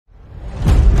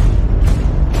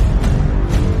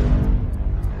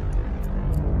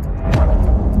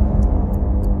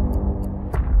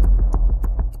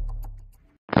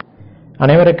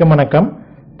அனைவருக்கும் வணக்கம்.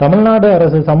 தமிழ்நாடு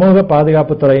அரசு சமூக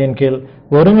பாதுகாப்பு துறையின் கீழ்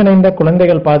ஒருங்கிணைந்த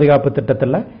குழந்தைகள் பாதுகாப்பு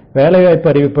திட்டத்தில் வேலைவாய்ப்பு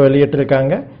அறிவிப்பு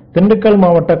வெளியிட்டிருக்காங்க. திண்டுக்கல்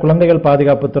மாவட்ட குழந்தைகள்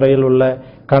பாதுகாப்பு துறையில் உள்ள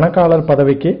கணக்காளர்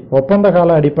பதவிக்கு ஒப்பந்த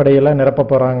கால அடிப்படையில் நிரப்ப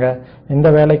போறாங்க.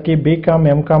 இந்த வேலைக்கு பிகாம்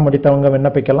எம்காம் முடித்தவங்க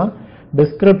விண்ணப்பிக்கலாம்.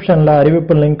 டிஸ்கிரிப்ஷன்ல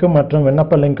அறிவிப்பு லிங்க் மற்றும்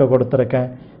விண்ணப்ப லிங்க் கொடுத்திருக்கேன்.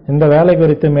 இந்த வேலை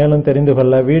குறித்து மேலும் தெரிந்து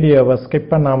கொள்ள வீடியோவை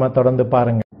ஸ்கிப் பண்ணாம தொடர்ந்து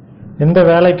பாருங்க. இந்த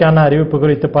வேலைக்கான அறிவிப்பு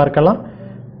குறித்து பார்க்கலாம்.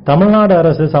 தமிழ்நாடு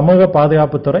அரசு சமூக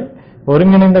பாதுகாப்புத்துறை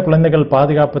ஒருங்கிணைந்த குழந்தைகள்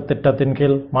பாதுகாப்பு திட்டத்தின்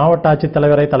கீழ் மாவட்ட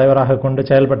ஆட்சித்தலைவரை தலைவராக கொண்டு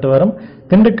செயல்பட்டு வரும்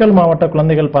திண்டுக்கல் மாவட்ட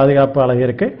குழந்தைகள் பாதுகாப்பு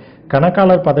அலகிற்கு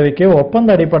கணக்காளர் பதவிக்கு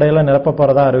ஒப்பந்த அடிப்படையில் நிரப்ப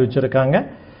போறதா அறிவிச்சிருக்காங்க.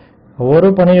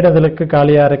 ஒரு பணியிடங்களுக்கு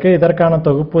காலியா இருக்கு. இதற்கான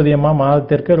தொகுப்பூதியமா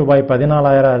மாதத்திற்கு ரூபாய்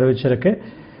 14,000 அறிவிச்சிருக்கு.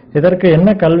 இதற்கு என்ன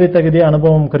கல்வி தகுதி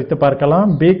அனுபவம் குறித்து பார்க்கலாம்.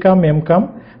 பிகாம் எம்காம்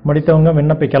முடித்தவங்க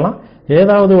விண்ணப்பிக்கலாம்.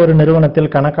 ஏதாவது ஒரு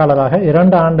நிறுவனத்தில் கணக்காளராக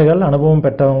 2 ஆண்டுகள் அனுபவம்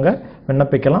பெற்றவங்க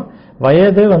விண்ணப்பிக்கலாம்.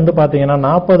 வயது பாத்தீங்கன்னா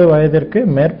 40 வயதிற்கு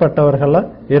மேற்பட்டவர்கள்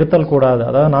இருத்தல் கூடாது.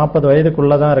 அதாவது 40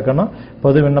 வயதுக்குள்ளதான் இருக்கணும்.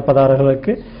 பொது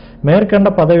விண்ணப்பதாரர்களுக்கு மேற்கண்ட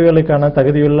பதவிகளுக்கான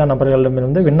தகுதியுள்ள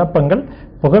நபர்களிடமிருந்து விண்ணப்பங்கள்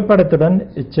புகைப்படத்துடன்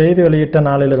இச்செய்தி வெளியிட்ட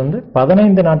நாளிலிருந்து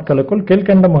 15 நாட்களுக்குள்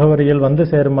கீழ்கண்ட முகவரியில் வந்து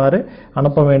சேருமாறு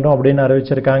அனுப்ப வேண்டும் அப்படின்னு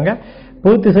அறிவிச்சிருக்காங்க.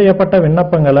 பூர்த்தி செய்யப்பட்ட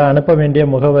விண்ணப்பங்களை அனுப்ப வேண்டிய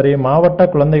முகவரி மாவட்ட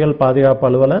குழந்தைகள் பாதுகாப்பு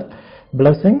அலுவலர்,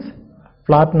 பிளஸிங்ஸ்,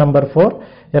 பிளாட் நம்பர் 4,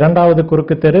 2வது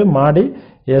குறுக்கு தெரு, மாடி,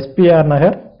 SPR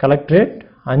நகர், கலெக்டரேட்,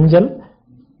 அஞ்சல்,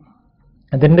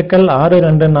 திண்டுக்கல்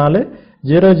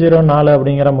 624004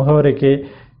 அப்படிங்கிற முகவரிக்கு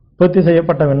பூர்த்தி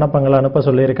செய்யப்பட்ட விண்ணப்பங்களை அனுப்ப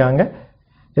சொல்லியிருக்காங்க.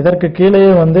 இதற்கு கீழே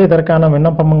இதற்கான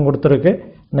விண்ணப்பமும் கொடுத்துருக்கு.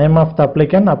 Name of the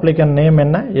applicant name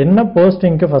என்ன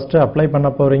போஸ்டிங்க்கு ஃபர்ஸ்ட் அப்ளை பண்ண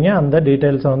போறீங்க, அந்த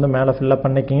டீடைல்ஸை மேலே ஃபில்அப்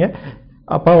பண்ணிக்கிங்க.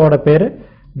 அப்பாவோட பேரு,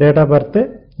 டேட் ஆஃப் பர்த்,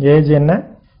 ஏஜ் என்ன,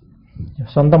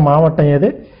 சொந்த மாவட்டம் எது,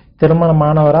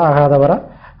 திருமணமானவரா ஆகாதவரா,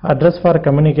 address for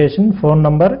communication, phone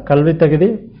number, கல்வி தகுதி,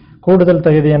 கூடுதல்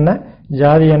தகுதி என்ன,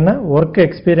 ஜாதி என்ன, ஒர்க்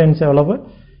எக்ஸ்பீரியன்ஸ் எவ்வளவு,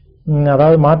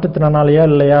 அதாவது மாற்றுத்திறனாளியா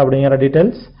இல்லையா அப்படிங்கிற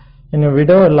டீடைல்ஸ், இன்னும்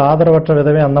விடோ இல்லை ஆதரவற்ற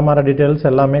விதவை, அந்த மாதிரி டீடைல்ஸ்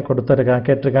எல்லாமே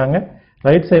கேட்டிருக்காங்க.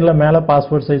 ரைட் சைடில் மேலே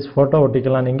பாஸ்போர்ட் சைஸ் ஃபோட்டோ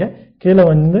ஒட்டிக்கலாம். நீங்கள் கீழே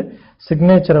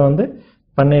சிக்னேச்சரை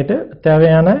பண்ணிட்டு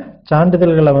தேவையான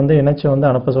சான்றிதழ்களை இணைச்சு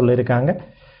அனுப்ப சொல்லியிருக்காங்க.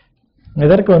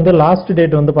 இதற்கு லாஸ்ட்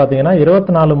டேட் பார்த்தீங்கன்னா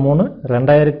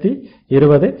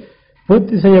 24/3/2020.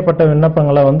 பூர்த்தி செய்யப்பட்ட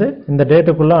விண்ணப்பங்களை இந்த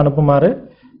டேட்டுக்குள்ள அனுப்புமாறு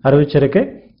அறிவிச்சிருக்கு.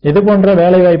 இது போன்ற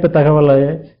வேலைவாய்ப்பு தகவலை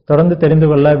தொடர்ந்து தெரிந்து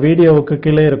கொள்ள வீடியோவுக்கு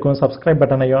கீழே இருக்கும் சப்ஸ்கிரைப்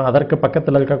பட்டனையும் அதற்கு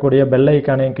பக்கத்தில் இருக்கக்கூடிய பெல்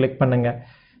ஐக்கானையும் கிளிக் பண்ணுங்க.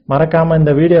 மறக்காம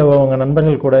இந்த வீடியோவை உங்க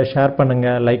நண்பர்கள் கூட ஷேர் பண்ணுங்க,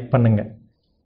 லைக் பண்ணுங்க.